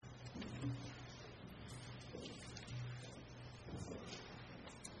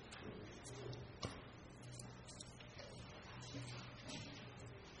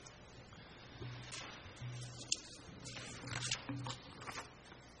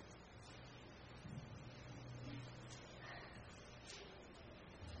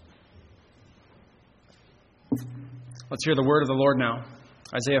Let's hear the word of the Lord now.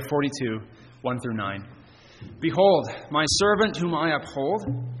 Isaiah 42, 1 through 9. Behold, my servant whom I uphold,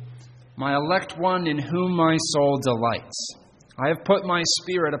 my elect one in whom my soul delights. I have put my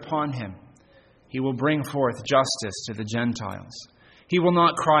spirit upon him. He will bring forth justice to the Gentiles. He will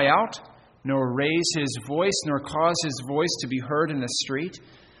not cry out, nor raise his voice, nor cause his voice to be heard in the street.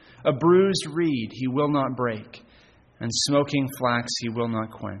 A bruised reed he will not break, and smoking flax he will not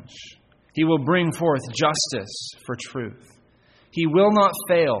quench. He will bring forth justice for truth. He will not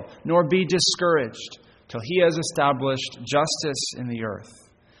fail, nor be discouraged, till he has established justice in the earth,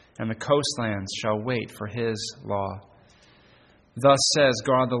 and the coastlands shall wait for his law. Thus says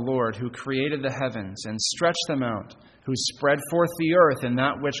God the Lord, who created the heavens and stretched them out, who spread forth the earth and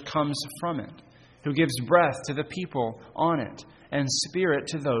that which comes from it, who gives breath to the people on it, and spirit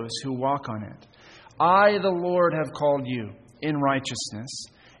to those who walk on it. I, the Lord, have called you in righteousness,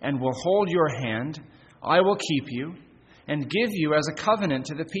 and will hold your hand. I will keep you, and give you as a covenant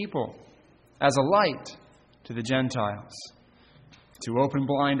to the people, as a light to the Gentiles, to open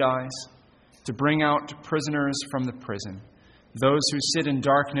blind eyes, to bring out prisoners from the prison, those who sit in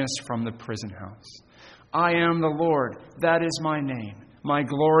darkness from the prison house. I am the Lord, that is my name. My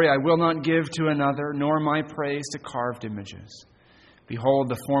glory I will not give to another, nor my praise to carved images. Behold,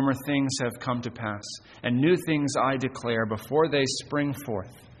 the former things have come to pass, and new things I declare before they spring forth.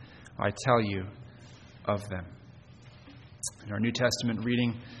 I tell you of them. In our New Testament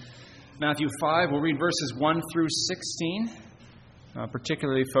reading, Matthew 5, we'll read verses 1 through 16,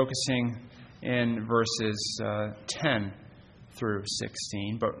 particularly focusing in verses 10 through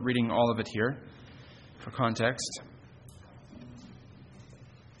 16, but reading all of it here for context.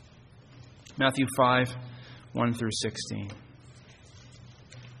 Matthew 5, 1 through 16.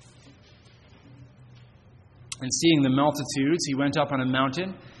 And seeing the multitudes, he went up on a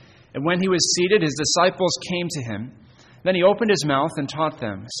mountain, and when he was seated, his disciples came to him. Then he opened his mouth and taught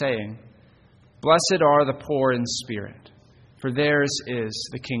them, saying, Blessed are the poor in spirit, for theirs is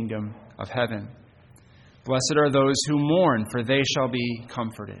the kingdom of heaven. Blessed are those who mourn, for they shall be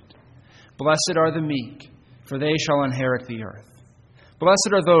comforted. Blessed are the meek, for they shall inherit the earth.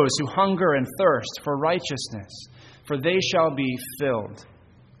 Blessed are those who hunger and thirst for righteousness, for they shall be filled.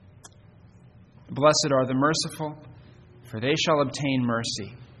 Blessed are the merciful, for they shall obtain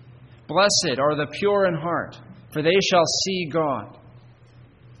mercy. Blessed are the pure in heart, for they shall see God.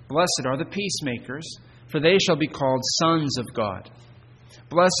 Blessed are the peacemakers, for they shall be called sons of God.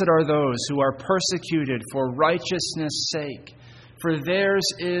 Blessed are those who are persecuted for righteousness' sake, for theirs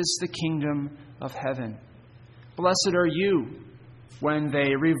is the kingdom of heaven. Blessed are you when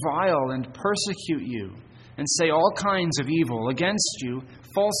they revile and persecute you, and say all kinds of evil against you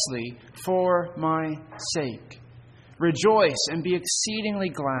falsely for my sake. Rejoice and be exceedingly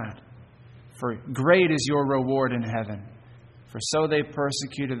glad, for great is your reward in heaven. For so they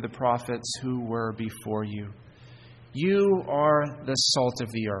persecuted the prophets who were before you. You are the salt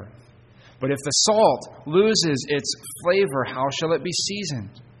of the earth. But if the salt loses its flavor, how shall it be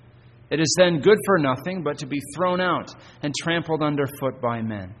seasoned? It is then good for nothing but to be thrown out and trampled underfoot by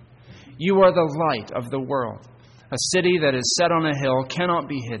men. You are the light of the world. A city that is set on a hill cannot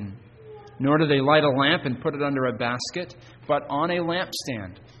be hidden. Nor do they light a lamp and put it under a basket, but on a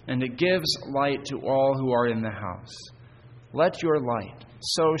lampstand, and it gives light to all who are in the house. Let your light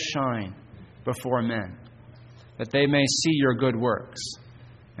so shine before men, that they may see your good works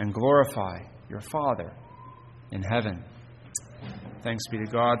and glorify your Father in heaven. Thanks be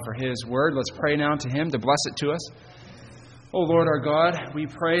to God for His word. Let's pray now to Him to bless it to us. O Lord our God, we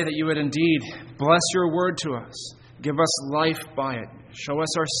pray that you would indeed bless your word to us. Give us life by it. Show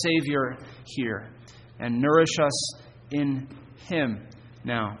us our Savior here, and nourish us in Him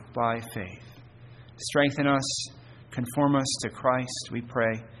now by faith. Strengthen us, conform us to Christ, we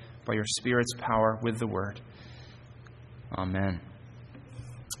pray, by your Spirit's power with the word. Amen.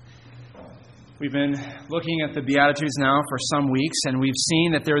 We've been looking at the Beatitudes now for some weeks, and we've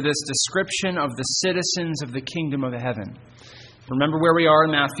seen that they're this description of the citizens of the kingdom of heaven. Remember where we are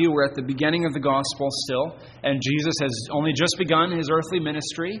in Matthew. We're at the beginning of the gospel still, and Jesus has only just begun his earthly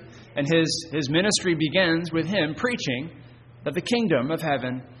ministry, and his ministry begins with him preaching that the kingdom of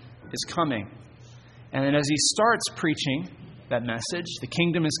heaven is coming. And then as he starts preaching that message, the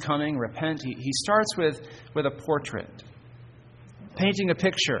kingdom is coming, repent, he starts with a portrait, painting a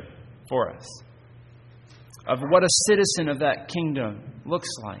picture for us of what a citizen of that kingdom looks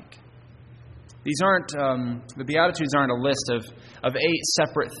like. These aren't, the Beatitudes aren't a list of 8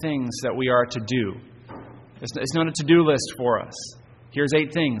 separate things that we are to do. It's not a to-do list for us. Here's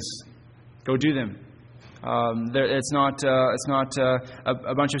 8 things. Go do them. It's not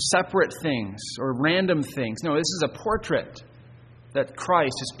a bunch of separate things or random things. No, this is a portrait that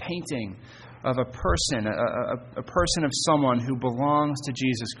Christ is painting of a person, a person of someone who belongs to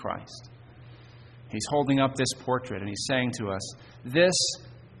Jesus Christ. He's holding up this portrait and he's saying to us, this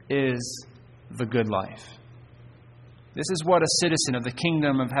is the good life. This is what a citizen of the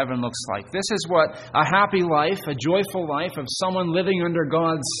kingdom of heaven looks like. This is what a happy life, a joyful life of someone living under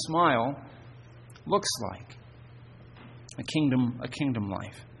God's smile looks like. A kingdom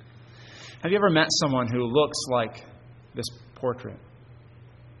life. Have you ever met someone who looks like this portrait?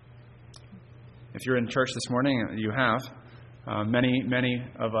 If you're in church this morning, you have. Many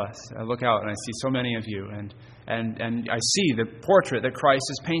of us. I look out and I see so many of you, and I see the portrait that Christ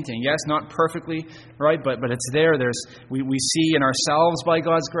is painting. Yes, not perfectly, right, but it's there. We see in ourselves by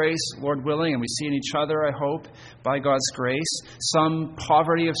God's grace, Lord willing, and we see in each other, I hope, by God's grace, some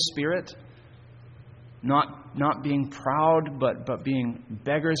poverty of spirit, not being proud, but being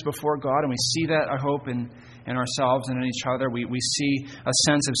beggars before God, and we see that, I hope, in ourselves and in each other. We see a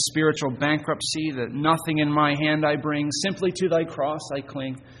sense of spiritual bankruptcy, that nothing in my hand I bring, simply to thy cross I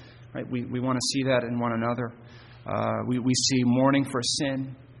cling. Right? We want to see that in one another. We see mourning for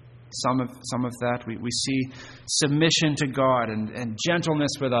sin, some of that. We see submission to God and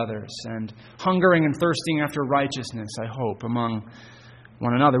gentleness with others, and hungering and thirsting after righteousness, I hope, among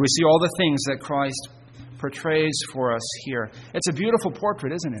one another. We see all the things that Christ portrays for us here. It's a beautiful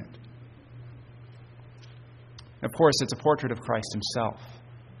portrait, isn't it? Of course, it's a portrait of Christ himself.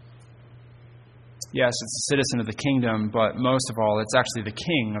 Yes, it's a citizen of the kingdom, but most of all, it's actually the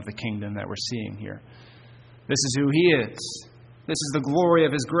king of the kingdom that we're seeing here. This is who he is. This is the glory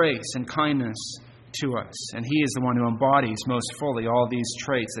of his grace and kindness to us. And he is the one who embodies most fully all these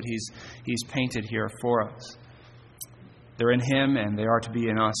traits that he's painted here for us. They're in him, and they are to be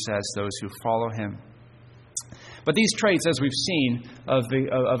in us as those who follow him. But these traits, as we've seen, of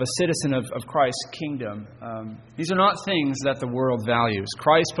a citizen of Christ's kingdom, these are not things that the world values.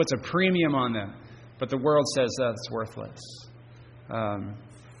 Christ puts a premium on them, but the world says that's worthless.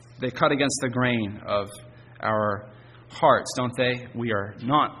 They cut against the grain of our hearts, don't they? We are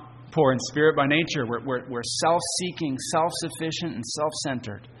not poor in spirit by nature. We're self-seeking, self-sufficient, and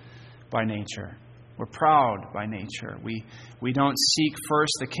self-centered by nature. We're proud by nature. We don't seek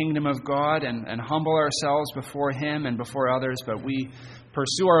first the kingdom of God and humble ourselves before him and before others, but we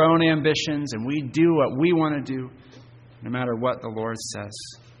pursue our own ambitions and we do what we want to do, no matter what the Lord says.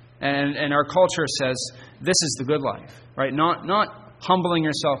 And our culture says this is the good life, right? Not humbling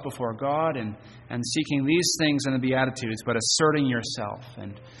yourself before God and seeking these things in the Beatitudes, but asserting yourself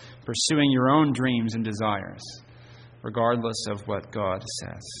and pursuing your own dreams and desires, regardless of what God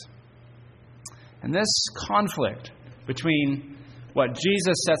says. And this conflict between what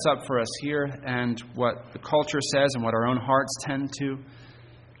Jesus sets up for us here and what the culture says and what our own hearts tend to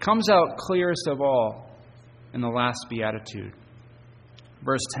comes out clearest of all in the last beatitude.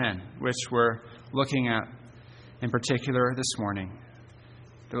 Verse 10, which we're looking at in particular this morning.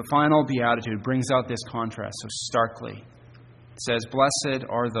 The final beatitude brings out this contrast so starkly. It says, "Blessed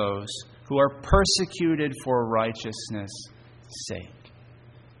are those who are persecuted for righteousness' sake."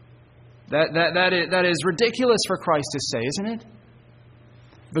 That is ridiculous for Christ to say, isn't it?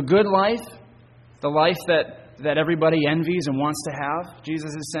 The good life, the life that everybody envies and wants to have,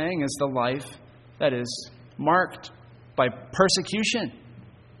 Jesus is saying, is the life that is marked by persecution,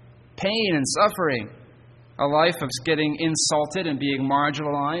 pain and suffering. A life of getting insulted and being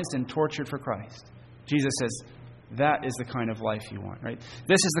marginalized and tortured for Christ. Jesus says, that is the kind of life you want, right?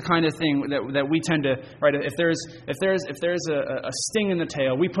 This is the kind of thing that we tend to, right? If there's a sting in the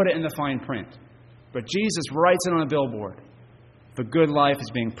tail, we put it in the fine print. But Jesus writes it on a billboard. The good life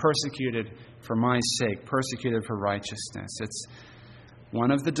is being persecuted for my sake, persecuted for righteousness. It's one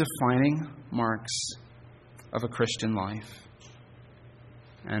of the defining marks of a Christian life.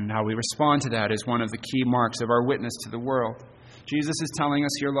 And how we respond to that is one of the key marks of our witness to the world. Jesus is telling us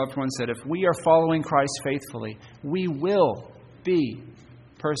here, loved ones, that if we are following Christ faithfully, we will be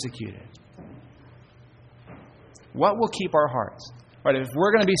persecuted. What will keep our hearts? Right, if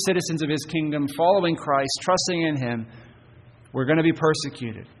we're going to be citizens of his kingdom, following Christ, trusting in him, we're going to be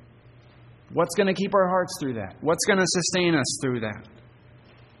persecuted. What's going to keep our hearts through that? What's going to sustain us through that?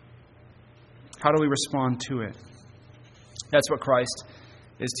 How do we respond to it? That's what Christ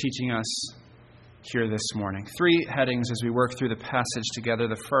is teaching us here this morning. 3 headings as we work through the passage together.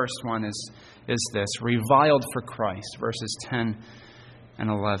 The first one is this: reviled for Christ, verses 10 and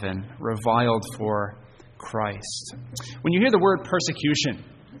 11. Reviled for Christ. When you hear the word persecution,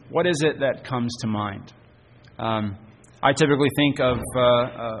 what is it that comes to mind? I typically think of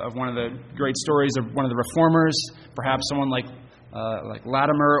one of the great stories of one of the reformers, perhaps someone like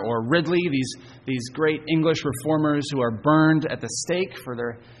Latimer or Ridley, these great English reformers who are burned at the stake for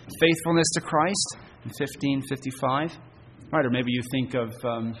their faithfulness to Christ in 1555. Right, or maybe you think of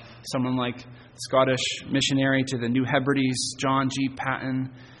someone like Scottish missionary to the New Hebrides, John G. Paton,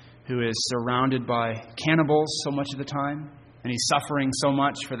 who is surrounded by cannibals so much of the time, and he's suffering so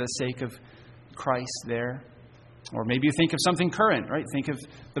much for the sake of Christ there. Or maybe you think of something current, right? Think of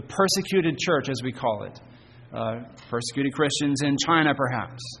the persecuted church, as we call it. Persecuted Christians in China,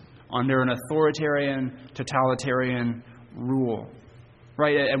 perhaps, under an authoritarian, totalitarian rule.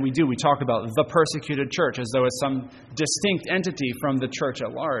 Right? And we talk about the persecuted church as though it's some distinct entity from the church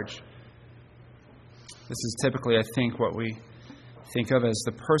at large. This is typically, I think, what we think of as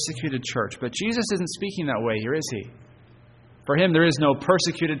the persecuted church. But Jesus isn't speaking that way here, is he? For him, there is no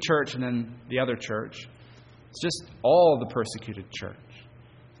persecuted church and then the other church. It's just all the persecuted church.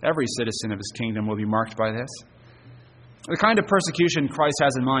 Every citizen of his kingdom will be marked by this. The kind of persecution Christ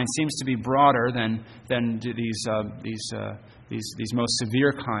has in mind seems to be broader than these most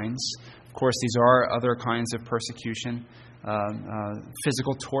severe kinds. Of course, these are other kinds of persecution,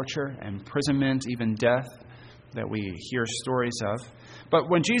 physical torture, imprisonment, even death, that we hear stories of. But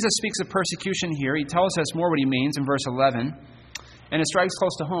when Jesus speaks of persecution here, he tells us more what he means in verse 11, and it strikes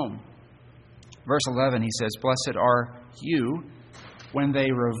close to home. Verse 11, he says, "Blessed are you when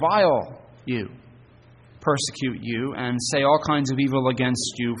they revile you, persecute you, and say all kinds of evil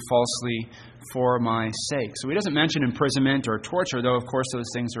against you falsely for my sake." So he doesn't mention imprisonment or torture, though of course those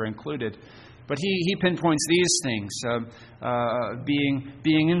things are included. But he pinpoints these things,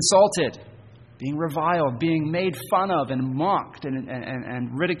 being insulted, being reviled, being made fun of and mocked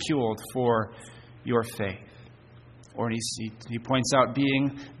and ridiculed for your faith. Or he points out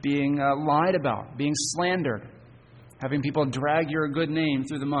being lied about, being slandered, having people drag your good name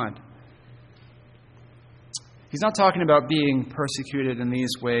through the mud. He's not talking about being persecuted in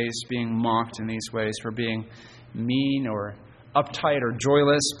these ways, being mocked in these ways for being mean or uptight or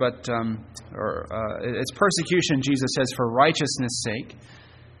joyless, but it's persecution, Jesus says, for righteousness' sake.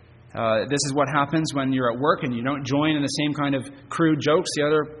 This is what happens when you're at work and you don't join in the same kind of crude jokes the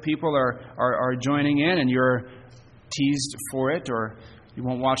other people are joining in, and you're teased for it, or you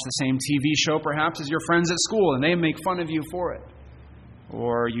won't watch the same TV show perhaps as your friends at school and they make fun of you for it.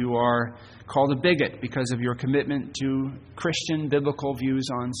 Or you are called a bigot because of your commitment to Christian biblical views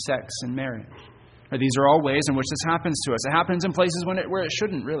on sex and marriage. These are all ways in which this happens to us. It happens in places where it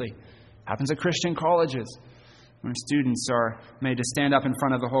shouldn't really. It happens at Christian colleges, when students are made to stand up in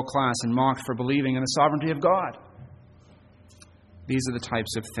front of the whole class and mocked for believing in the sovereignty of God. These are the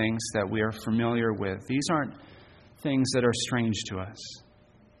types of things that we are familiar with. These aren't things that are strange to us.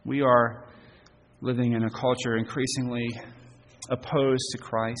 We are living in a culture increasingly opposed to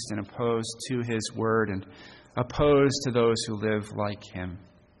Christ and opposed to his word and opposed to those who live like him.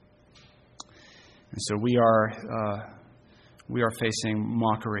 And so we are facing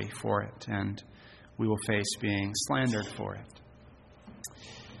mockery for it, and we will face being slandered for it.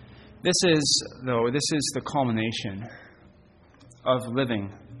 This is the culmination of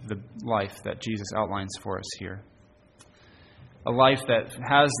living the life that Jesus outlines for us here. A life that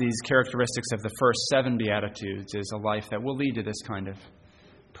has these characteristics of the first 7 Beatitudes is a life that will lead to this kind of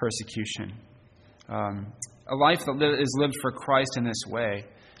persecution. A life that is lived for Christ in this way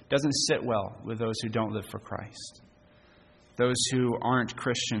doesn't sit well with those who don't live for Christ. Those who aren't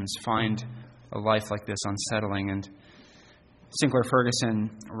Christians find a life like this unsettling. And Sinclair Ferguson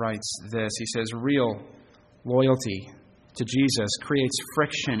writes this. He says, "Real loyalty to Jesus creates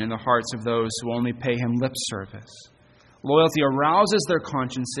friction in the hearts of those who only pay him lip service. Loyalty arouses their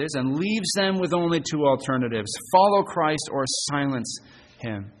consciences and leaves them with only 2 alternatives: follow Christ or silence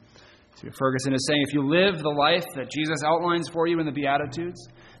him." So Ferguson is saying, if you live the life that Jesus outlines for you in the Beatitudes,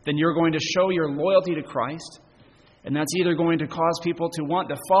 then you're going to show your loyalty to Christ, and that's either going to cause people to want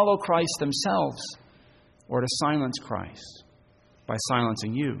to follow Christ themselves or to silence Christ by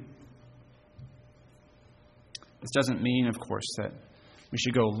silencing you. This doesn't mean, of course, that we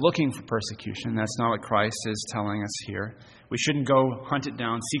should go looking for persecution. That's not what Christ is telling us here. We shouldn't go hunt it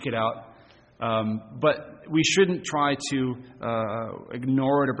down, seek it out. But we shouldn't try to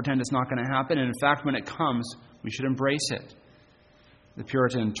ignore it or pretend it's not going to happen. And in fact, when it comes, we should embrace it. The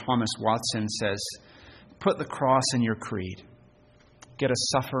Puritan Thomas Watson says, "Put the cross in your creed. Get a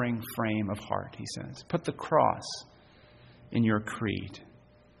suffering frame of heart," he says. Put the cross in your creed.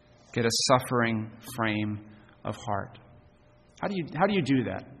 Get a suffering frame of heart. How do you do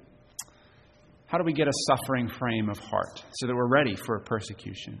that? How do we get a suffering frame of heart so that we're ready for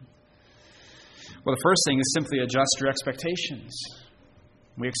persecution? Well, the first thing is simply adjust your expectations.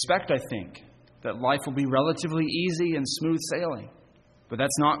 We expect, I think, that life will be relatively easy and smooth sailing. But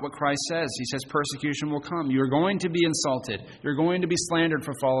that's not what Christ says. He says persecution will come. You're going to be insulted. You're going to be slandered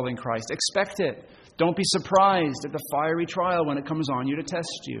for following Christ. Expect it. Don't be surprised at the fiery trial when it comes on you to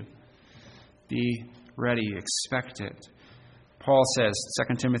test you. Be ready. Expect it. Paul says,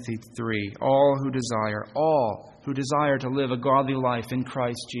 2 Timothy 3, all who desire to live a godly life in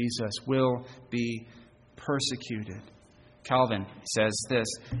Christ Jesus will be persecuted. Calvin says this,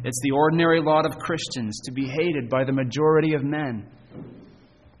 it's the ordinary lot of Christians to be hated by the majority of men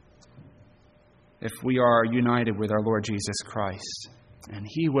if we are united with our Lord Jesus Christ. And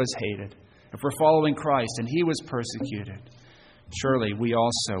He was hated. If we're following Christ and He was persecuted, surely we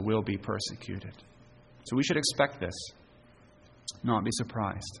also will be persecuted. So we should expect this, not be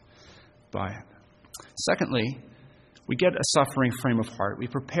surprised by it. Secondly, we get a suffering frame of heart. We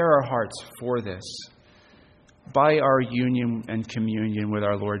prepare our hearts for this by our union and communion with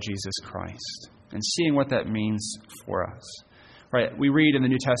our Lord Jesus Christ and seeing what that means for us. Right? We read in the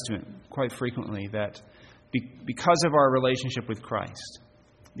New Testament quite frequently that because of our relationship with Christ,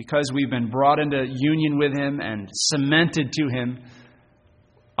 because we've been brought into union with Him and cemented to Him,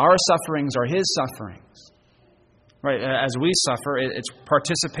 our sufferings are His sufferings. Right? As we suffer, it's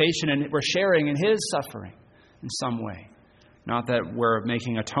participation and we're sharing in His suffering in some way. Not that we're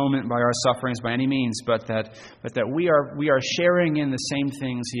making atonement by our sufferings by any means, but that we are sharing in the same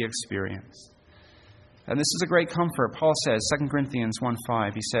things He experienced. And this is a great comfort. Paul says, 2 Corinthians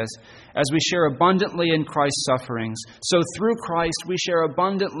 1:5, he says, as we share abundantly in Christ's sufferings, so through Christ we share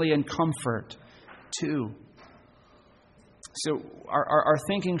abundantly in comfort too. So our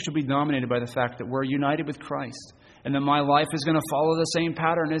thinking should be dominated by the fact that we're united with Christ and that my life is going to follow the same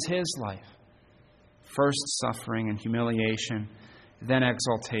pattern as His life. First suffering and humiliation, then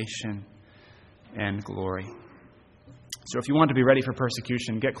exaltation and glory. So if you want to be ready for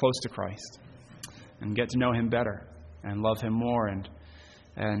persecution, get close to Christ and get to know Him better and love Him more and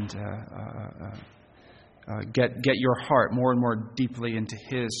get your heart more and more deeply into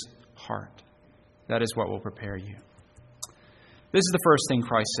His heart. That is what will prepare you. This is the first thing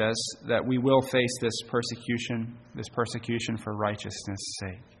Christ says, that we will face this persecution for righteousness'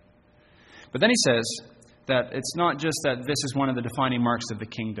 sake. But then He says that it's not just that this is one of the defining marks of the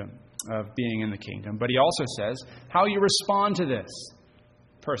kingdom, of being in the kingdom, but He also says how you respond to this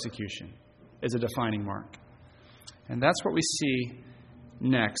persecution is a defining mark. And that's what we see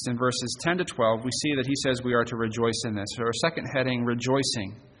next. In verses 10 to 12, we see that He says we are to rejoice in this. So our second heading,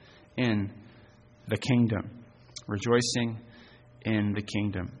 rejoicing in the kingdom. Rejoicing in the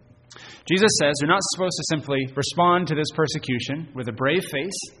kingdom. Jesus says you're not supposed to simply respond to this persecution with a brave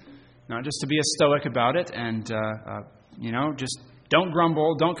face, not just to be a stoic about it and, just don't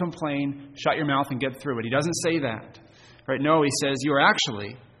grumble, don't complain, shut your mouth and get through it. He doesn't say that. Right? No, He says you are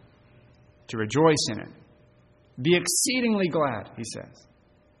actually to rejoice in it. Be exceedingly glad, He says.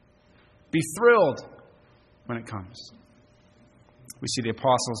 Be thrilled when it comes. We see the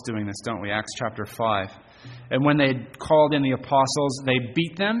apostles doing this, don't we? Acts chapter 5. And when they called in the apostles, they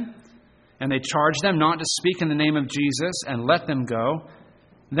beat them and they charged them not to speak in the name of Jesus and let them go.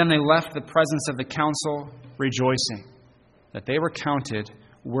 Then they left the presence of the council rejoicing that they were counted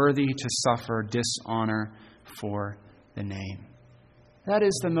worthy to suffer dishonor for the name. That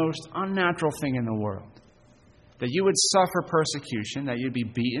is the most unnatural thing in the world. That you would suffer persecution, that you'd be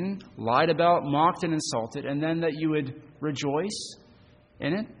beaten, lied about, mocked and insulted, and then that you would rejoice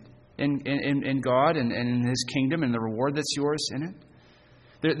in it, in God and in His kingdom and the reward that's yours in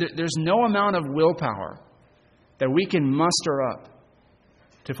it. There's no amount of willpower that we can muster up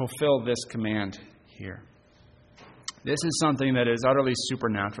to fulfill this command here. This is something that is utterly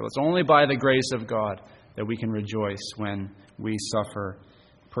supernatural. It's only by the grace of God that we can rejoice when we suffer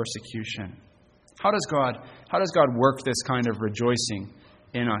persecution. How does God work this kind of rejoicing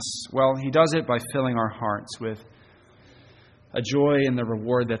in us? Well, He does it by filling our hearts with a joy in the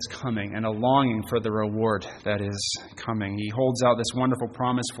reward that's coming and a longing for the reward that is coming. He holds out this wonderful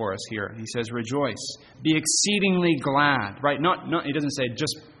promise for us here. He says, rejoice, be exceedingly glad. Right? Not He doesn't say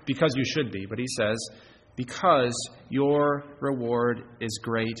just because you should be, but He says, because your reward is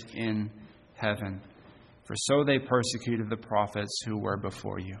great in heaven. For so they persecuted the prophets who were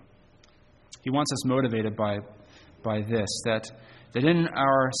before you. He wants us motivated by this, that in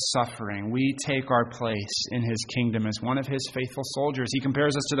our suffering we take our place in His kingdom as one of His faithful soldiers. He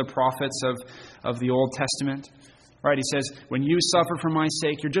compares us to the prophets of the Old Testament. Right? He says, when you suffer for my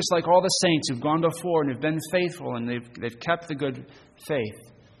sake, you're just like all the saints who've gone before and have been faithful and they've kept the good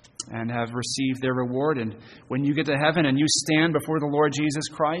faith. and have received their reward. And when you get to heaven and you stand before the Lord Jesus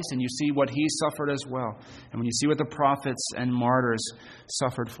Christ and you see what he suffered as well, and when you see what the prophets and martyrs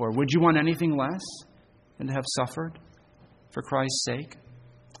suffered for, would you want anything less than to have suffered for Christ's sake?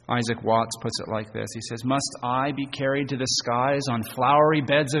 Isaac Watts puts it like this. He says, "Must I be carried to the skies on flowery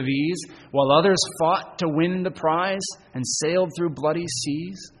beds of ease, while others fought to win the prize and sailed through bloody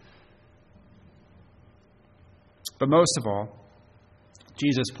seas?" But most of all,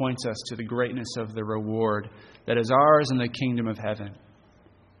 Jesus points us to the greatness of the reward that is ours in the kingdom of heaven.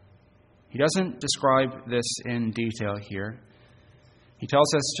 He doesn't describe this in detail here. He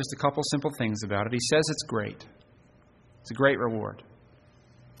tells us just a couple simple things about it. He says it's great. It's a great reward.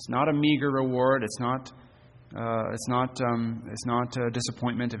 It's not a meager reward. It's not a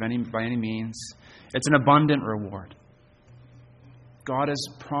disappointment by any means. It's an abundant reward. God has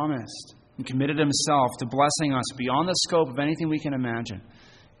promised and committed himself to blessing us beyond the scope of anything we can imagine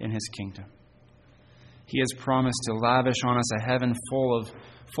in his kingdom. He has promised to lavish on us a heaven full of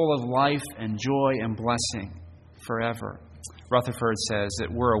life and joy and blessing forever. Rutherford says that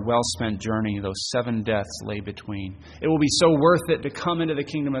we're a well-spent journey, though 7 deaths lay between. It will be so worth it to come into the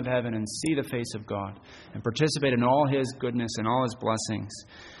kingdom of heaven and see the face of God and participate in all his goodness and all his blessings.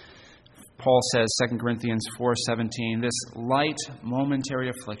 Paul says, 2 Corinthians 4:17, "This light momentary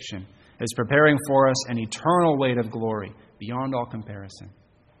affliction is preparing for us an eternal weight of glory beyond all comparison."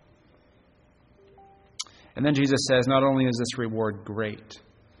 And then Jesus says, not only is this reward great,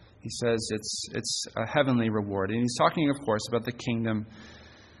 he says it's a heavenly reward. And he's talking, of course, about the kingdom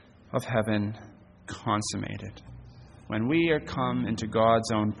of heaven consummated. When we are come into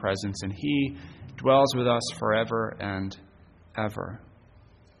God's own presence and he dwells with us forever and ever.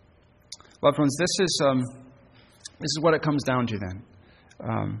 Loved ones, this is what it comes down to then.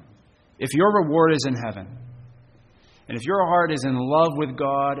 If your reward is in heaven, and if your heart is in love with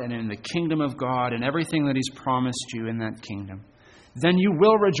God and in the kingdom of God and everything that he's promised you in that kingdom, then you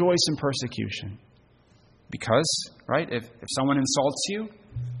will rejoice in persecution. Because, right, if someone insults you,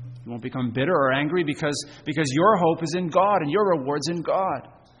 you won't become bitter or angry because your hope is in God and your reward's in God.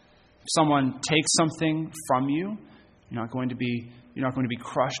 If someone takes something from you, you're not going to be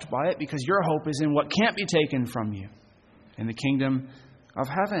crushed by it because your hope is in what can't be taken from you, in the kingdom of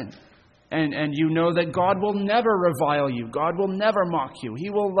heaven. And you know that God will never revile you. God will never mock you. He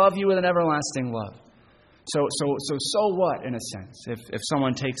will love you with an everlasting love. So what, in a sense, if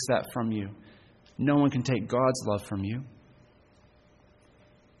someone takes that from you? No one can take God's love from you.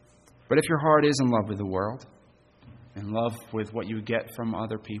 But if your heart is in love with the world, in love with what you get from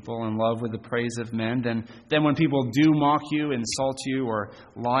other people, in love with the praise of men, then when people do mock you, insult you, or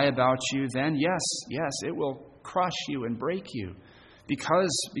lie about you, then yes, it will crush you and break you. Because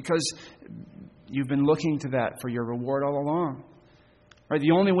you've been looking to that for your reward all along. Right?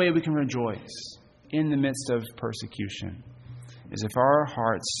 The only way we can rejoice in the midst of persecution is if our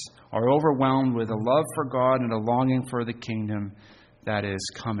hearts are overwhelmed with a love for God and a longing for the kingdom that is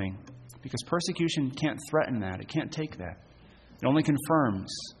coming. Because persecution can't threaten that. It can't take that. It only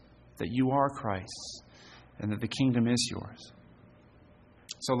confirms that you are Christ's and that the kingdom is yours.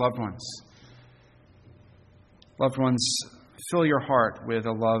 So loved ones, fill your heart with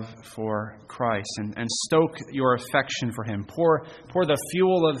a love for Christ and stoke your affection for him. Pour the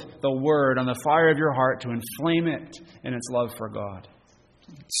fuel of the word on the fire of your heart to inflame it in its love for God.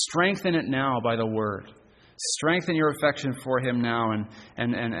 Strengthen it now by the word. Strengthen your affection for him now and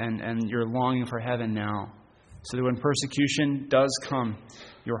your longing for heaven now, so that when persecution does come,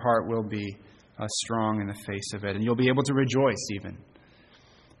 your heart will be strong in the face of it. And you'll be able to rejoice even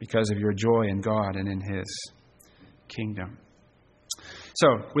because of your joy in God and in his kingdom. So,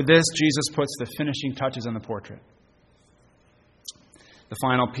 with this, Jesus puts the finishing touches on the portrait. The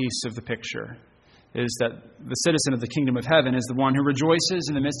final piece of the picture is that the citizen of the kingdom of heaven is the one who rejoices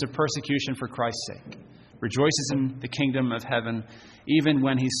in the midst of persecution for Christ's sake. Rejoices in the kingdom of heaven, even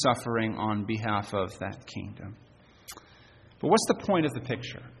when he's suffering on behalf of that kingdom. But what's the point of the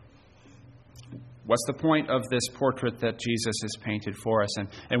picture? What's the point of this portrait that Jesus has painted for us?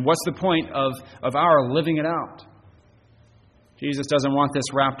 And what's the point of our living it out? Jesus doesn't want this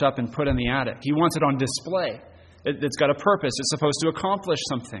wrapped up and put in the attic. He wants it on display. It's got a purpose. It's supposed to accomplish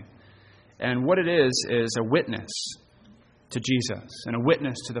something. And what it is a witness to Jesus and a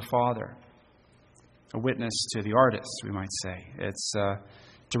witness to the Father. A witness to the artist, we might say. It's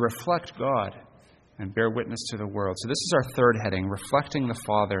to reflect God and bear witness to the world. So this is our third heading, reflecting the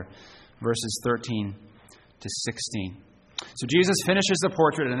Father, verses 13 to 16. So Jesus finishes the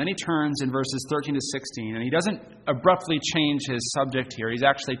portrait, and then he turns in verses 13 to 16, and he doesn't abruptly change his subject here. He's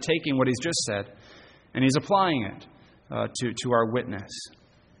actually taking what he's just said, and he's applying it to our witness.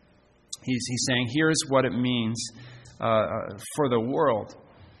 He's saying, here's what it means for the world,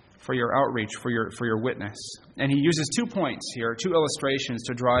 for your outreach, for your witness. And he uses 2 points here, 2 illustrations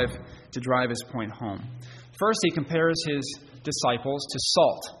to drive his point home. First, he compares his disciples to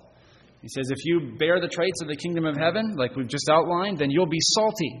salt. He says, if you bear the traits of the kingdom of heaven, like we've just outlined, then you'll be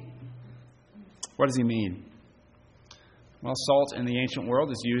salty. What does he mean? Well, salt in the ancient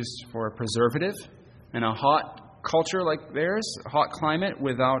world is used for a preservative. In a hot culture like theirs, a hot climate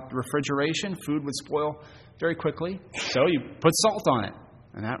without refrigeration, food would spoil very quickly. So you put salt on it,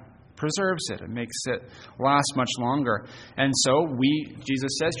 and that preserves it. It makes it last much longer. And so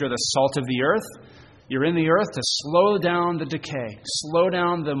Jesus says, you're the salt of the earth. You're in the earth to slow down the decay, slow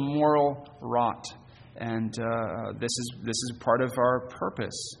down the moral rot. And this is part of our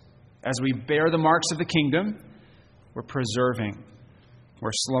purpose. As we bear the marks of the kingdom, we're preserving.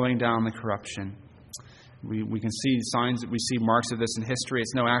 We're slowing down the corruption. We can see signs, we see marks of this in history.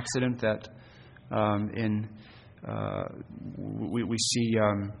 It's no accident that we see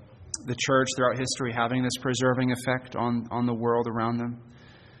the church throughout history having this preserving effect on the world around them.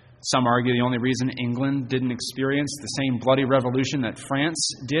 Some argue the only reason England didn't experience the same bloody revolution that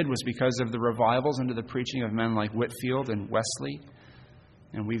France did was because of the revivals under the preaching of men like Whitefield and Wesley.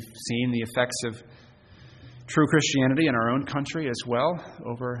 And we've seen the effects of true Christianity in our own country as well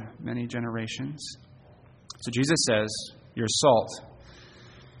over many generations. So Jesus says, you're salt,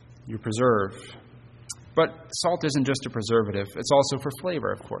 you preserve. But salt isn't just a preservative, it's also for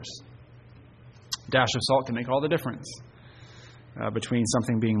flavor, of course. A dash of salt can make all the difference between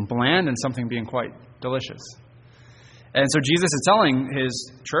something being bland and something being quite delicious. And so Jesus is telling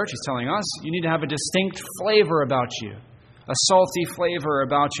his church, he's telling us, you need to have a distinct flavor about you. A salty flavor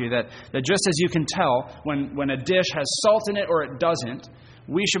about you that just as you can tell when a dish has salt in it or it doesn't,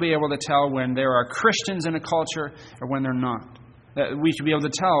 we should be able to tell when there are Christians in a culture or when they're not. That we should be able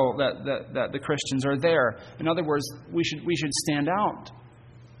to tell that the Christians are there. In other words, we should stand out.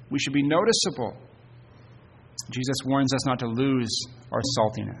 We should be noticeable. Jesus warns us not to lose our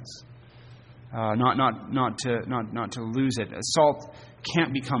saltiness, not to lose it. Salt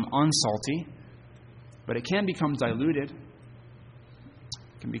can't become unsalty, but it can become diluted.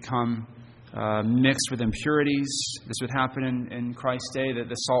 It can become mixed with impurities. This would happen in Christ's day, that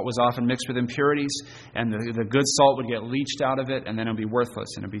the salt was often mixed with impurities, and the good salt would get leached out of it, and then it would be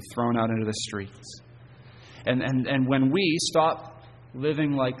worthless, and it would be thrown out into the streets. And when we stop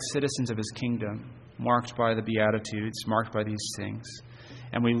living like citizens of His kingdom, marked by the Beatitudes, marked by these things,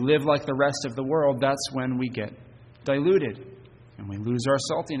 and we live like the rest of the world, that's when we get diluted, and we lose our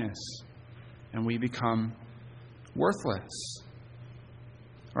saltiness, and we become worthless.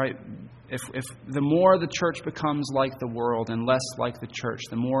 Right? If the more the church becomes like the world and less like the church,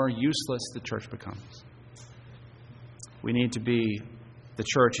 the more useless the church becomes. We need to be the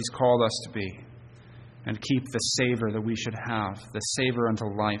church He's called us to be and keep the savor that we should have, the savor unto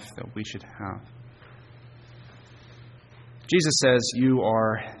life that we should have. Jesus says, you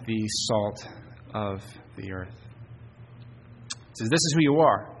are the salt of the earth. He says, this is who you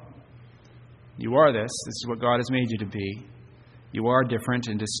are. You are this. This is what God has made you to be. You are different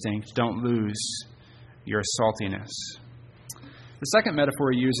and distinct. Don't lose your saltiness. The second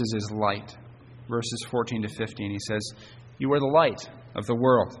metaphor he uses is light. Verses 14 to 15. He says, you are the light of the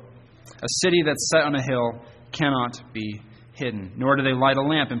world. A city that's set on a hill cannot be hidden. Nor do they light a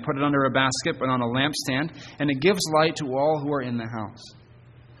lamp and put it under a basket, but on a lampstand, and it gives light to all who are in the house.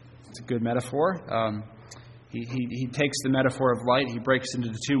 It's a good metaphor. He takes the metaphor of light, he breaks it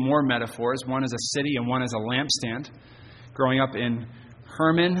into two more metaphors. One is a city and one is a lampstand. Growing up in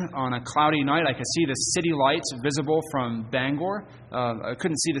Herman on a cloudy night, I could see the city lights visible from Bangor. I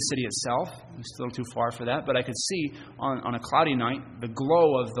couldn't see the city itself. It was still too far for that. But I could see on a cloudy night the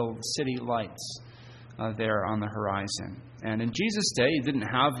glow of the city lights there on the horizon. And in Jesus' day, he didn't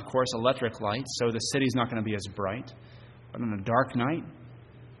have, of course, electric lights, so the city's not going to be as bright. But on a dark night,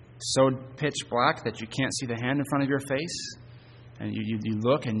 so pitch black that you can't see the hand in front of your face, and you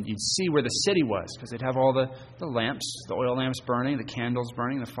look and you'd see where the city was, because they'd have all the lamps, the oil lamps burning, the candles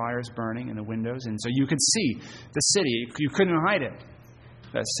burning, the fires burning in the windows. And so you could see the city. You couldn't hide it,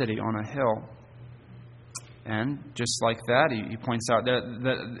 that city on a hill. And just like that, he points out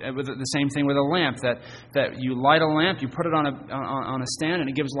the same thing with a lamp, that you light a lamp, you put it on a stand, and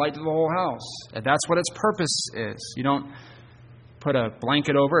it gives light to the whole house. And that's what its purpose is. You don't put a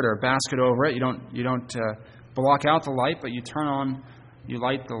blanket over it or a basket over it. You don't block out the light, but you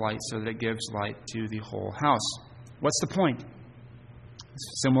light the light so that it gives light to the whole house. What's the point?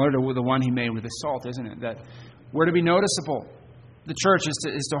 It's similar to the one he made with the salt, isn't it? That we're to be noticeable. The church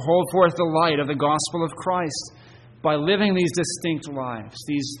is to hold forth the light of the gospel of Christ. by living these distinct lives,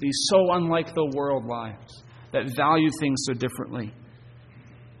 these so unlike the world lives that value things so differently.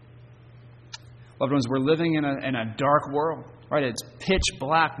 Loved ones, we're living in a dark world, right? It's pitch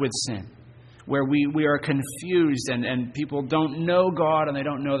black with sin, where we are confused and people don't know God and they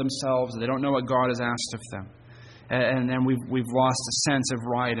don't know themselves. They don't know what God has asked of them. And then we've lost a sense of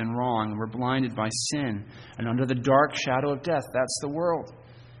right and wrong. We're blinded by sin. And under the dark shadow of death, that's the world.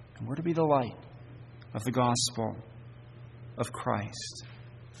 And we're to be the light of the gospel of Christ.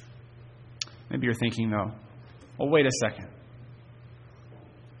 Maybe you're thinking, though, well, wait a second.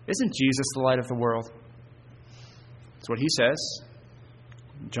 Isn't Jesus the light of the world? That's what he says.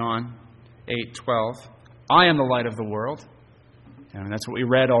 John 8:12. I am the light of the world. And that's what we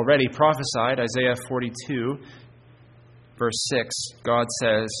read already, prophesied, Isaiah 42, verse 6. God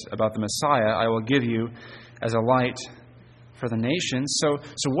says about the Messiah, I will give you as a light for the nations. So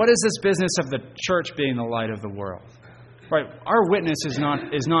what is this business of the church being the light of the world? Right, our witness is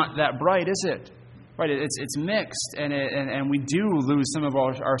not that bright, is it? Right, it's mixed, and we do lose some of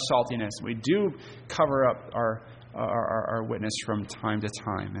our saltiness. We do cover up our witness from time to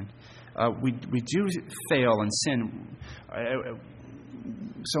time, and we do fail and sin.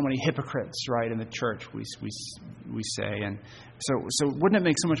 So many hypocrites, right, in the church, we say, and so wouldn't it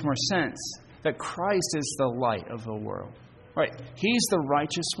make so much more sense that Christ is the light of the world? Right, He's the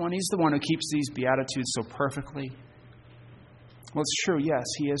righteous one. He's the one who keeps these beatitudes so perfectly. Well, it's true, yes,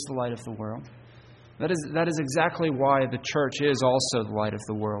 He is the light of the world. That is exactly why the church is also the light of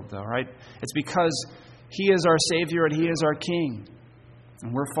the world, though, right? It's because He is our Savior and He is our King.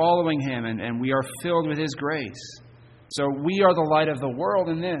 And we're following Him and we are filled with His grace. So we are the light of the world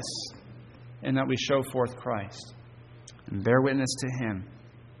in this, in that we show forth Christ and bear witness to Him.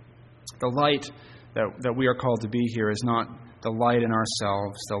 The light that we are called to be here is not the light in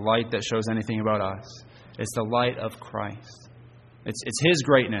ourselves, the light that shows anything about us. It's the light of Christ. It's His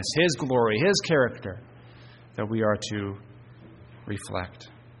greatness, His glory, His character that we are to reflect.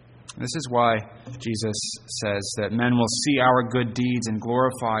 This is why Jesus says that men will see our good deeds and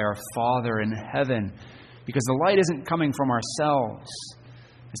glorify our Father in heaven, because the light isn't coming from ourselves.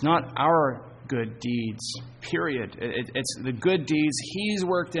 It's not our good deeds, period. It's the good deeds He's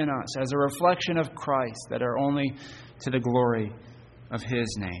worked in us as a reflection of Christ that are only to the glory of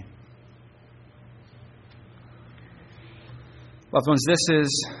His name. Loved ones, this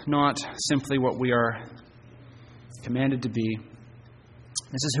is not simply what we are commanded to be.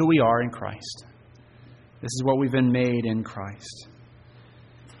 This is who we are in Christ. This is what we've been made in Christ.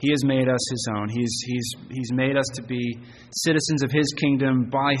 He has made us His own. He's made us to be citizens of His kingdom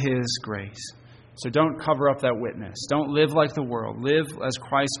by His grace. So don't cover up that witness. Don't live like the world. Live as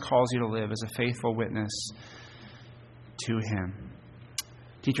Christ calls you to live, as a faithful witness to Him.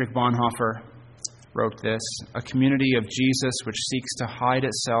 Dietrich Bonhoeffer wrote this: a community of Jesus which seeks to hide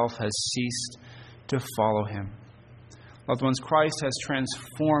itself has ceased to follow Him. Loved ones, Christ has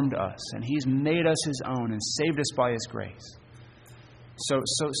transformed us, and He's made us His own and saved us by His grace. So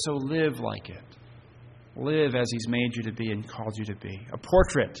live like it. Live as He's made you to be and called you to be. A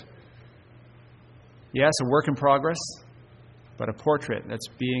portrait. Yes, a work in progress, but a portrait that's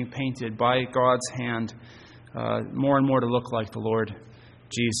being painted by God's hand more and more to look like the Lord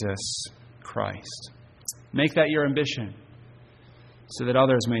Jesus Christ. Make that your ambition, so that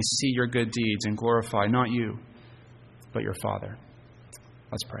others may see your good deeds and glorify not you, but your Father.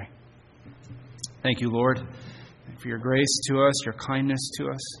 Let's pray. Thank you, Lord, for your grace to us, your kindness to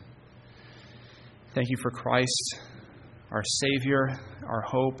us. Thank you for Christ, our Savior, our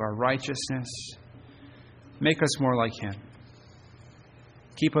hope, our righteousness. Make us more like Him.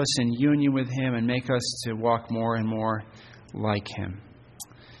 Keep us in union with Him and make us to walk more and more like Him.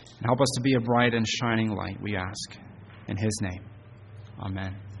 And help us to be a bright and shining light, we ask. In His name.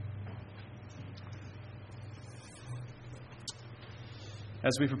 Amen.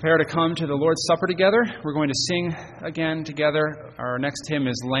 As we prepare to come to the Lord's Supper together, we're going to sing again together. Our next hymn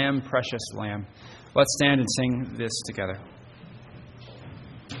is Lamb, Precious Lamb. Let's stand and sing this together.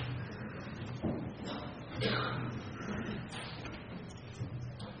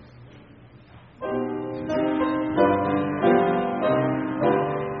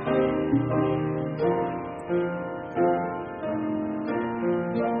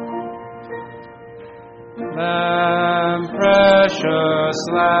 Lamb, precious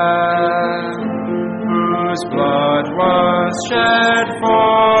Lamb, whose blood was shed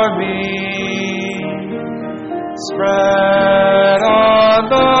for me, spread on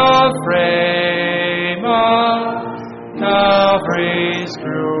the frame of Calvary's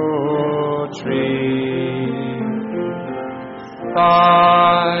cruel tree.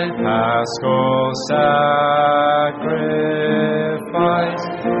 Thy paschal sacrifice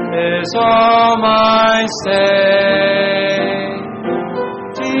is all my stay.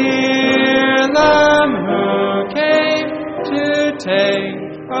 Dear Lamb who came to take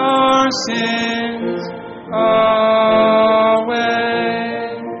our sins away,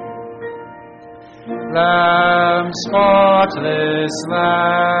 Lamb, spotless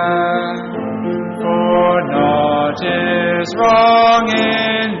Lamb, for naught is wrong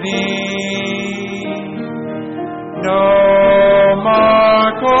in thee, no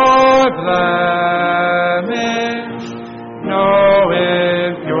mark or blemish, no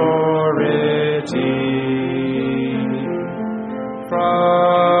impurity.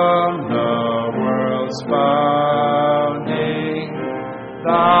 From the world's founding,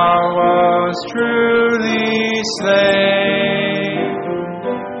 thou wast truly slain.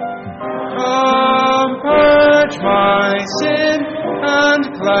 Come, purge my sin and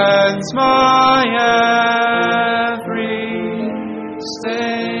cleanse my every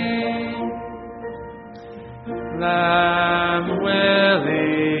stain. Lamb,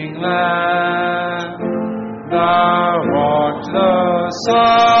 willing Lamb, thou walked the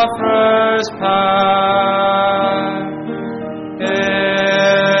sufferer's path,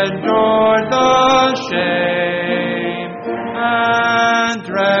 endured the shame, and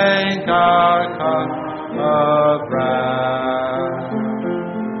drank our cup of wrath.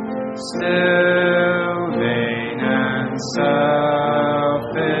 Still vain and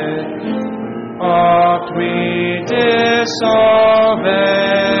selfish, oft we disobey.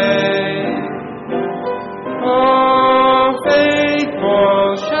 Oh,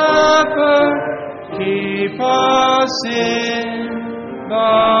 faithful Shepherd, keep us in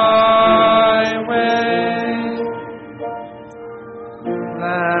thy way.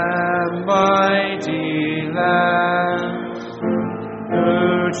 Lamb, mighty Lamb, who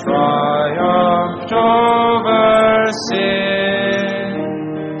triumphed over sin,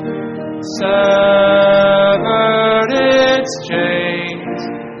 severed its chains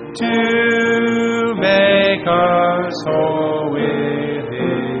to make us whole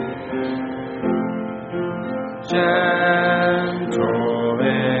within. Gentle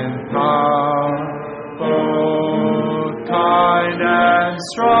in power, both kind and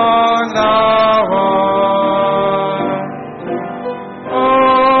strong thou art. O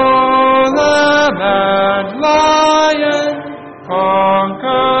Lamb and Lion,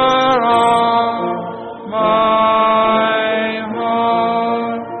 conquer all my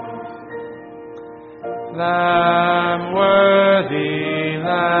heart. Lamb, worthy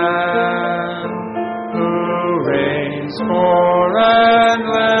Lamb, who reigns for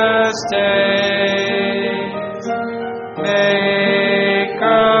endless days,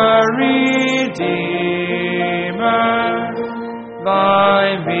 Maker, Redeemer,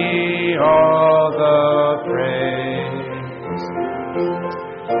 thine be all the praise.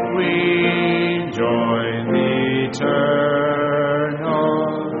 We join the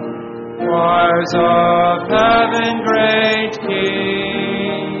eternal choirs of heaven, great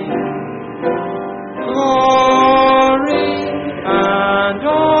King. Glory and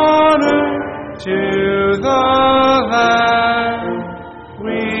honor to the Lamb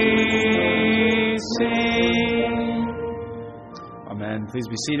we sing. Amen. Please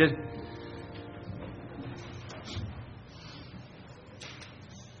be seated.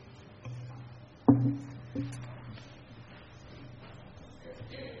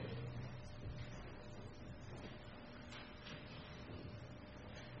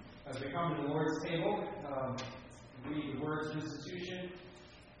 As we come to the Lord's table, read the words of institution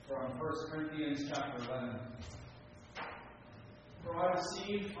from 1 Corinthians chapter 11. For I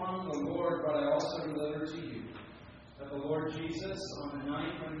received from the Lord what I also delivered to you, that the Lord Jesus, on the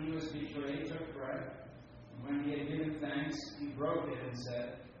night when he was betrayed, took bread, and when he had given thanks, he broke it and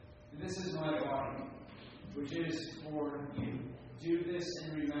said, "This is my body, which is for you. Do this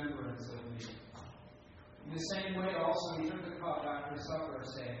in remembrance of me." In the same way also he took the cup after supper,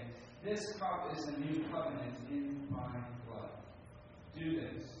 saying, "This cup is the new covenant in my blood. Do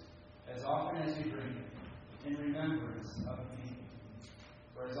this, as often as you drink it, in remembrance of me.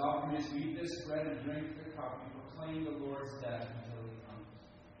 For as often as you eat this bread and drink the cup, you proclaim the Lord's death until he comes.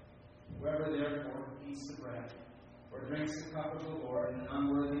 Whoever therefore eats the bread or drinks the cup of the Lord in an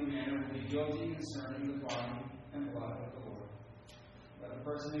unworthy manner will be guilty concerning the body and blood of the Lord. Let a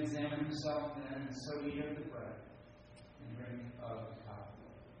person examine himself then, and so eat of the bread and drink of the cup.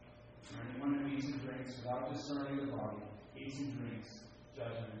 For anyone who eats and drinks without discerning the body eats and drinks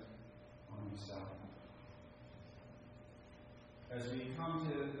judgment on himself." As we come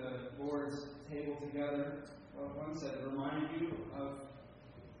to the Lord's table together, one said, remind you of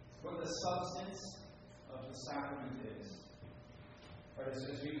what the substance of the sacrament is. Right,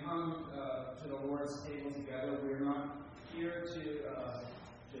 as we come to the Lord's table together, we're not here to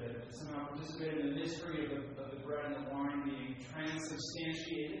somehow participate in the mystery of the bread and the wine being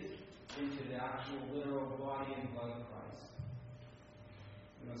transubstantiated into the actual literal body and blood of Christ.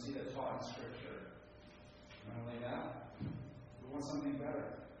 We don't see that taught in Scripture. Not only that, we want something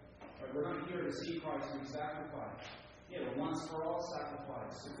better. Right, we're not here to see Christ be sacrificed. The once for all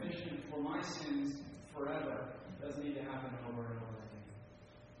sacrifice, sufficient for my sins forever, doesn't need to happen over and over again.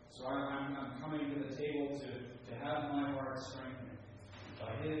 So I'm coming to the table to have my heart strengthened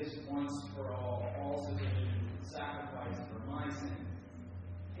by His once for all sufficient sacrifice for my sins.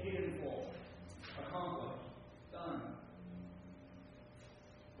 Paid in full, accomplished, done.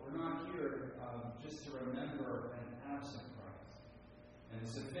 We're not here just to remember an absent Christ and the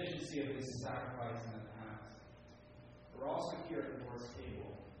sufficiency of His sacrifice in the past. We're also here at the Lord's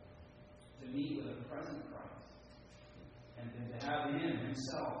table to meet with a present Christ and to have Him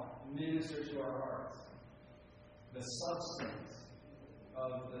Himself minister to our hearts. The substance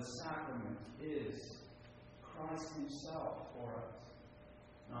of the sacrament is Christ Himself for us.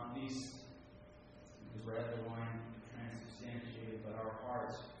 Not the bread, the wine, transubstantiated, but our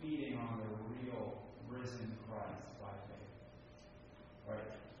hearts feeding on the real risen Christ by faith.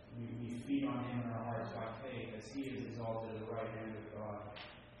 Right? We feed on Him in our hearts by faith as He is exalted at the right hand of God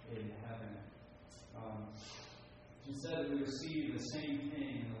in heaven. He said that we receive the same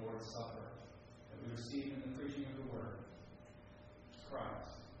thing in the Lord's Supper that we receive in the preaching of the Word.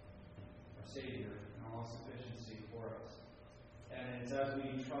 Christ, our Savior, and all sufficiency for us. And it's as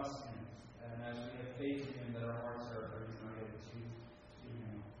we trust Him and as we have faith in Him that our hearts are united to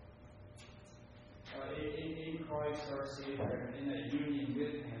Him. In Christ our Savior, and in that union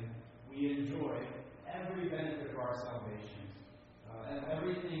with Him, we enjoy every benefit of our salvation.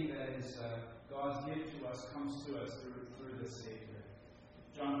 Everything that is God's gift to us comes to us through the Savior.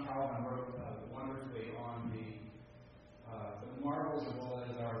 John Calvin wrote wonderfully on the marvels of all that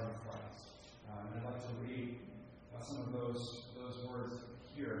is ours in Christ. And I'd like to read some of those words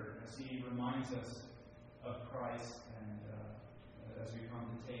here as he reminds us of Christ and as we come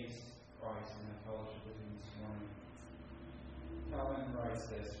to taste Christ in the fellowship with Him this morning. Calvin writes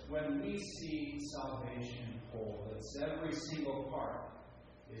this: when we see salvation whole, its every single part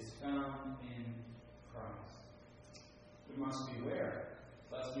is found in Christ. We must beware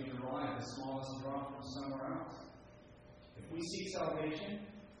lest we derive the smallest drop from somewhere else. If we seek salvation,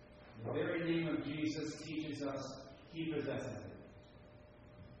 the very name of Jesus teaches us He possesses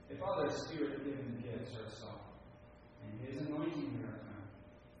it. If other Spirit-given gifts are sought, in His anointing we are found,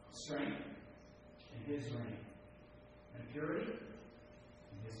 strength in His reign, and purity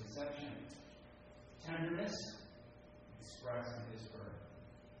in His deception, tenderness expressed in His birth,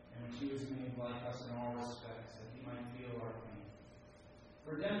 and when He was made like us in all respects, that He might feel our pain.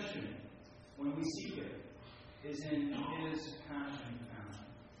 Redemption, when we seek it, is in His passion found.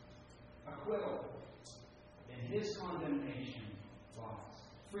 Acquittal, in His condemnation lies.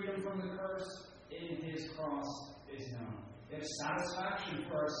 Freedom from the curse, in His cross is known. If satisfaction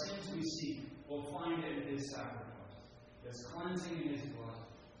for our sins we seek, we'll find it in His sacrifice. There's cleansing in His blood,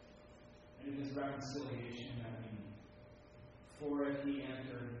 and it is reconciliation that we need. For it He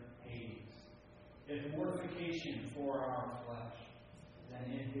entered Hades. If mortification for our flesh,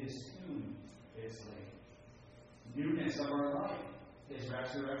 then in His tomb is laid. Newness of our life His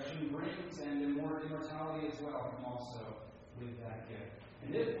resurrection brings, and immortality as well come also with that gift.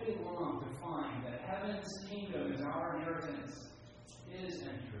 And if we long to find that heaven's kingdom is our inheritance, His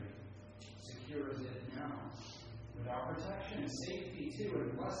entry secures it now. With our protection and safety too,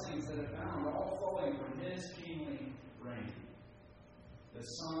 and blessings that abound, all flowing from His kingly reign. The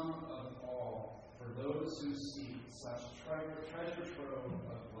sum of all for those who seek such treasure trove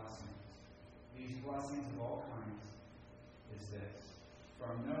of blessings. These blessings of all kinds is this: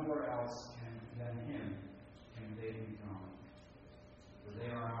 from nowhere else than Him can they be drawn, for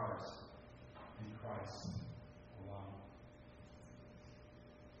they are ours in Christ alone.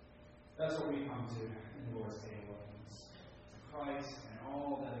 That's what we come to in the Lord's table. Christ and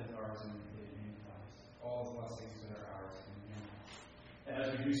all that is ours in Christ. All the blessings that are ours in Him. And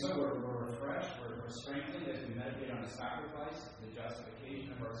as we do so, we're refreshed, we're strengthened as we meditate on His sacrifice, the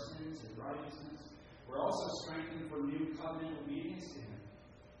justification of our sins, His righteousness. We're also strengthened for new covenant obedience to Him,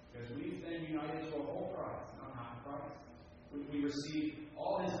 because we've been united to a whole Christ, not half Christ. We receive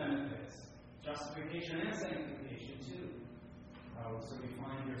all His benefits, justification and sanctification too. So we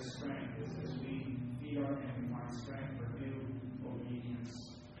find your strength as we feed on Him. We find strength for new obedience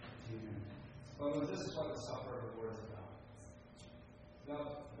to Him. Well, this is what the supper of the Lord is about.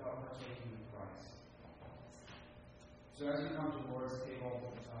 about partaking in Christ. So as you come to the Lord's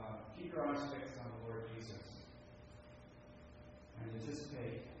table, keep your eyes fixed on the Lord Jesus and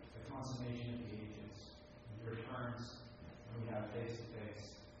anticipate the consummation of the ages. He returns when we have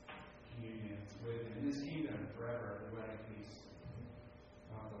face-to-face communion with Him in His kingdom forever, the wedding feast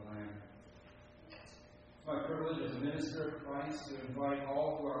of the Lamb. It's my privilege as a minister of Christ to invite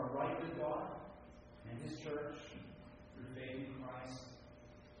all who are right with God and His church through faith in Christ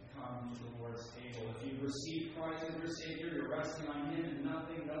to come to the Lord's table. If you've received Christ as your Savior, you're resting on Him and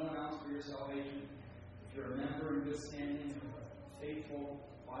nothing, no one else for your salvation. If you're a member in good standing of a faithful,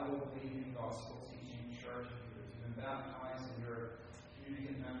 Bible-believing, gospel-teaching church, if you've been baptized and you're a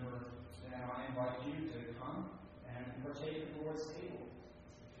community member, then I invite you to come and partake of the Lord's table.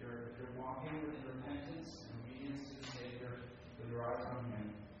 If you're walking in repentance and obedience to the Savior with your eyes on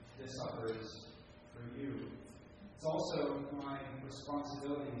Him, this supper is for you. It's also my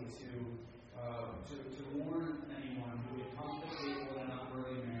responsibility to warn anyone who would come to the table in an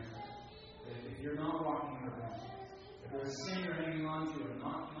unworthy manner. If you're not walking in repentance, if there's a sin you're hanging on to and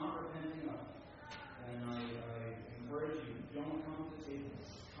not repenting of, then I encourage you, don't come to the table.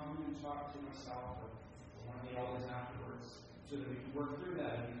 Come and talk to myself or one of the elders afterwards, so that we can work through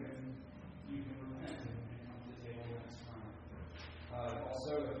that and you can repent and come to the table next time.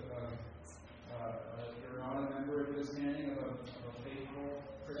 Also, if you're not a member of the standing of a faithful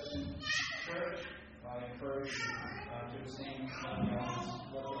Christian church, I encourage you to abstain from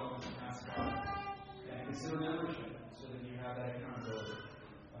what elements pass by and consider membership so that you have that accountability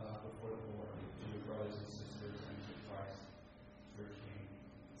before the Lord to your brothers and sisters and to Christ, your King.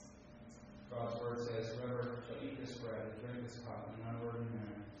 God's Word says, whoever shall eat this bread and drink this cup in an unworthy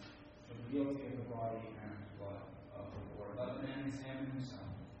manner shall be guilty of the body and blood of the Lord. Let a man examine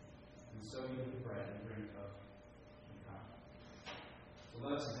himself, and so eat the bread and drink of the cup. So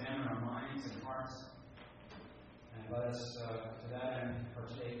let us examine our minds and hearts, and let us, to that end,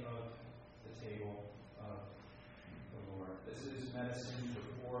 partake of the table of the Lord. This is medicine for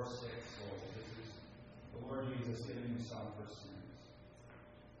poor, sick souls. This is the Lord Jesus giving Himself for sinners.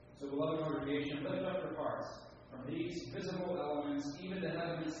 So, beloved congregation, lift up your hearts from these visible elements, even to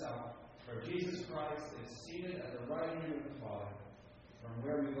heaven itself, where Jesus Christ is seated at the right hand of the Father, from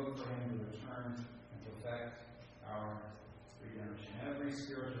where we look for Him to return and perfect our redemption. Every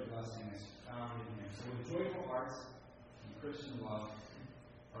spiritual blessing is found in Him. So, with joyful hearts and Christian love,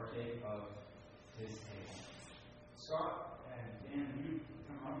 partake of His table. Scott and Dan, you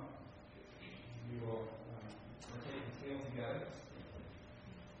come up. We will partake the table together.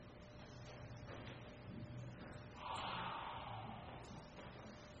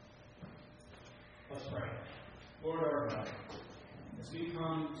 Let's pray. Lord our God, as we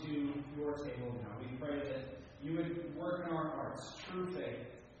come to your table now, we pray that you would work in our hearts true faith,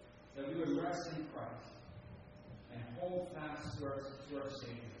 that we would rest in Christ and hold fast to our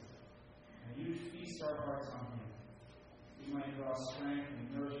Savior. And you feast our hearts on Him. We might draw strength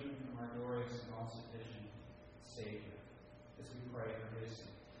and nourishment from our glorious and all-sufficient Savior, as we pray for His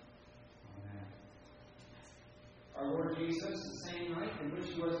sake. Amen. Our Lord Jesus, the same night in which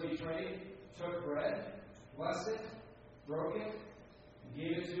He was betrayed, took bread, blessed it, broke it, and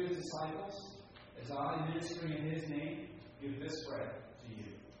gave it to His disciples. As I, ministering in His name, give this bread to you.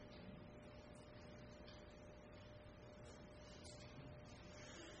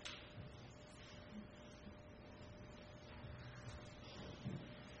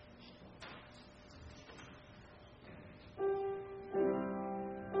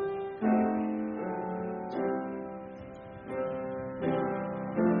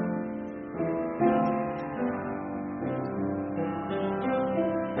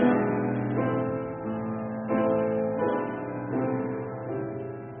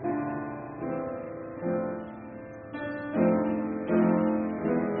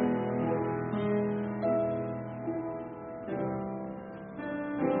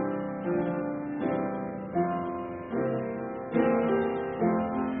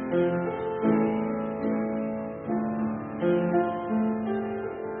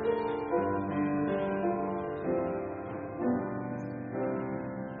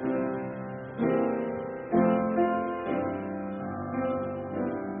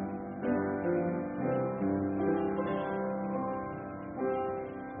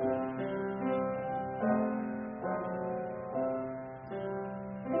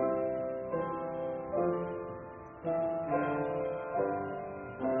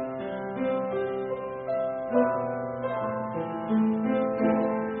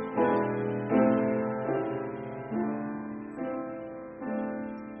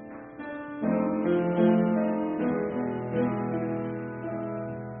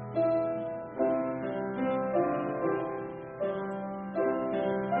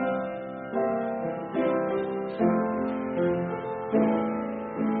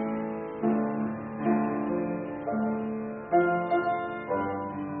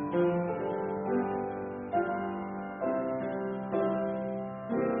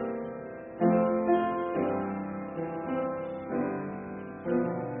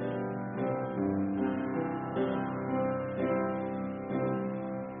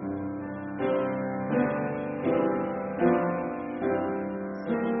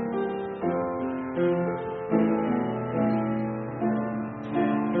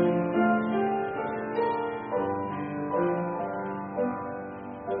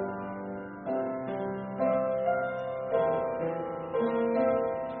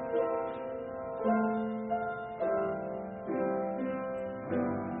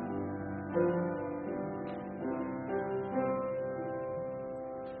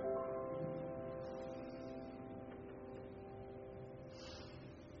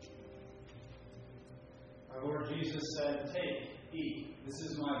 Jesus said, "Take, eat, this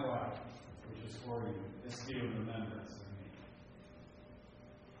is my body, which is for you. This do in remembrance of me."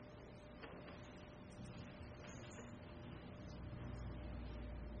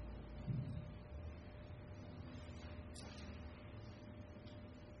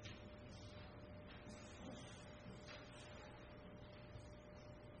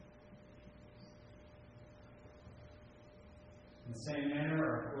 In the same manner,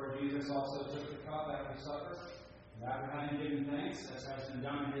 our Lord Jesus also took the cup after supper, and after having given thanks, as has been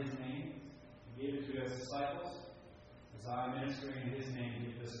done in his name, he gave it to his disciples, as I, ministering in his name,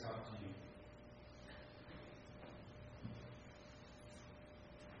 give this cup to you.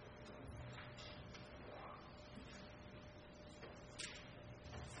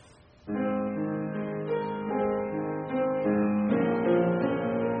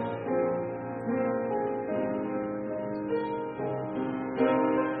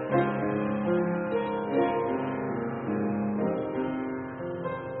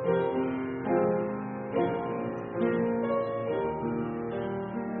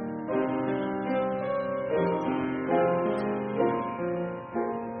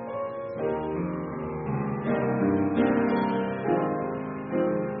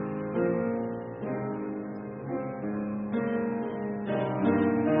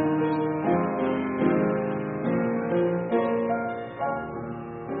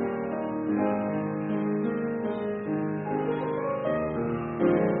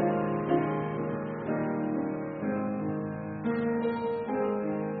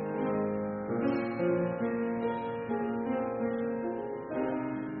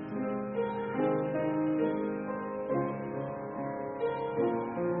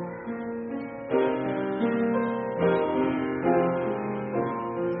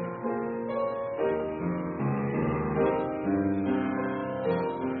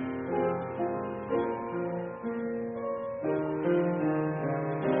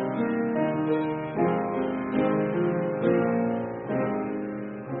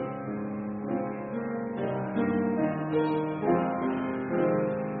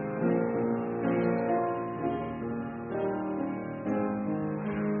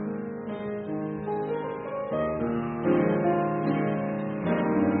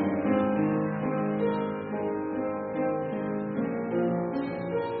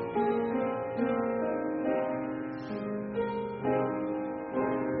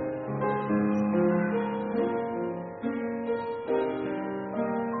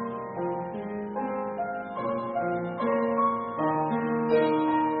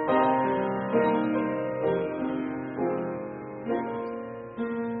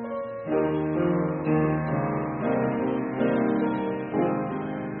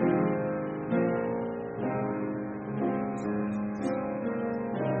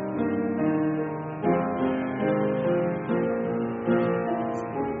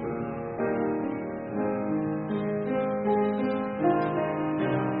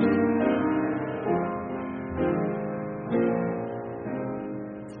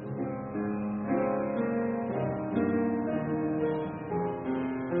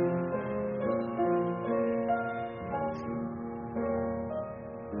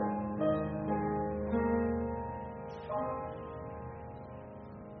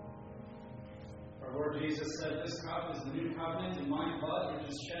 Jesus said, "This cup is the new covenant in my blood, which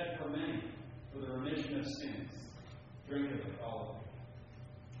is shed for many for the remission of sins. Drink of it, all of you."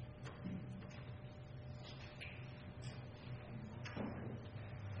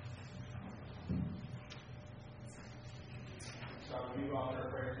 So, will you offer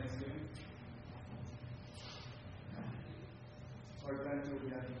a prayer of thanksgiving? Lord, thank you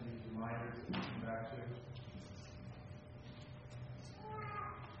again for these reminders that we come back to.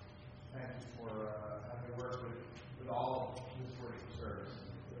 Thank you for having worked with all this worship service.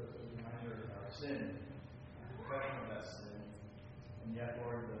 A reminder of our sin, confession of that sin, and yet,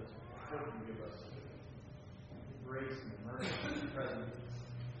 Lord, the hope you give us, the grace and the mercy present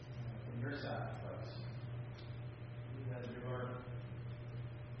in your sacrifice. That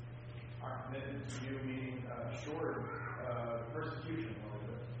our commitment to you meaning assured persecution, Lord,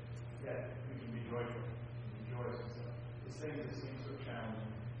 but yet we can be joyful and rejoice in stuff. These things that seem so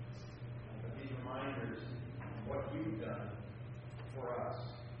challenging. But these reminders of what you've done for us,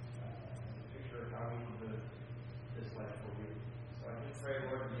 a picture of how we can live this life for you. So I just pray,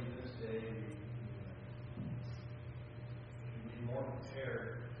 Lord, that even this day we be more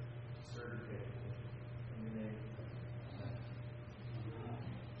prepared to serve you faithfully. In your name. Amen.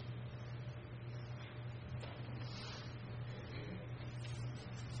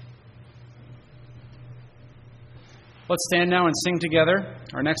 Let's stand now and sing together.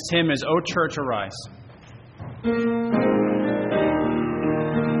 Our next hymn is "O Church, Arise." Church,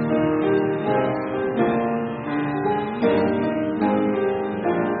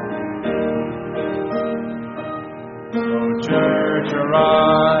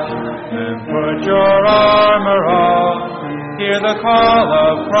 arise and put your armor on. Hear the call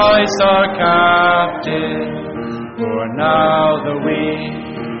of Christ our captive. For now the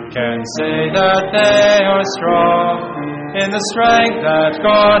weak can say that they are strong in the strength that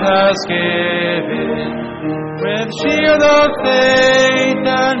God has given. With shield of faith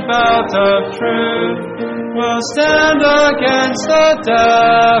and belt of truth, we'll stand against the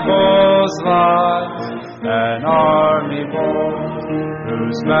devil's lies. An army bold,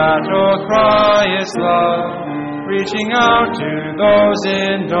 whose battle cry is love, reaching out to those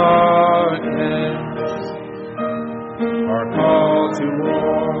in darkness. Our call to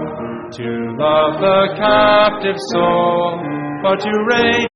war, to love the captive soul, but to raise